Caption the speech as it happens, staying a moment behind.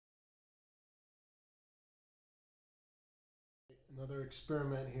Another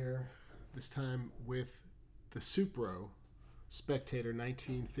experiment here, this time with the Supro Spectator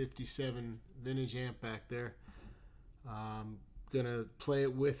 1957 vintage amp back there. I'm gonna play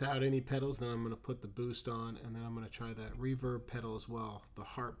it without any pedals, then I'm gonna put the boost on, and then I'm gonna try that reverb pedal as well, the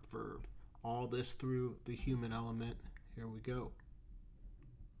Harp Verb. All this through the human element. Here we go.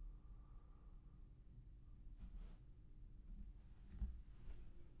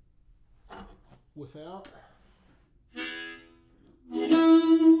 Without.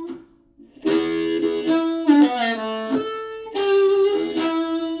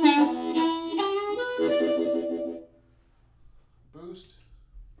 Boost.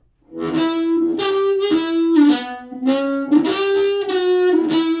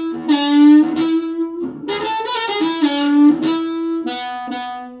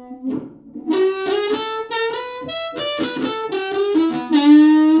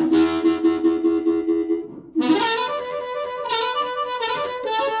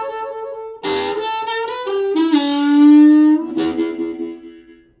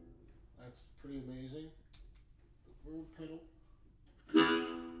 That's pretty amazing. The Verb pedal.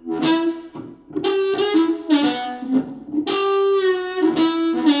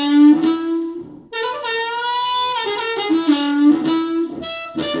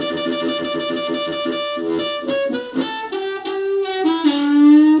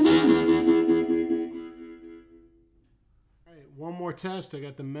 One more test. I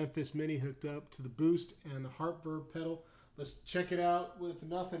got the Memphis Mini hooked up to the boost and the Harp Verb pedal. Let's check it out with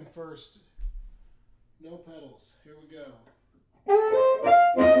nothing first. No pedals. Here we go. All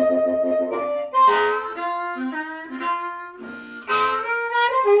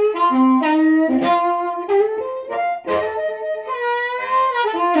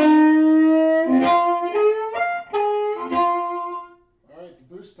right, the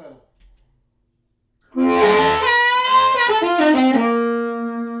boost pedal.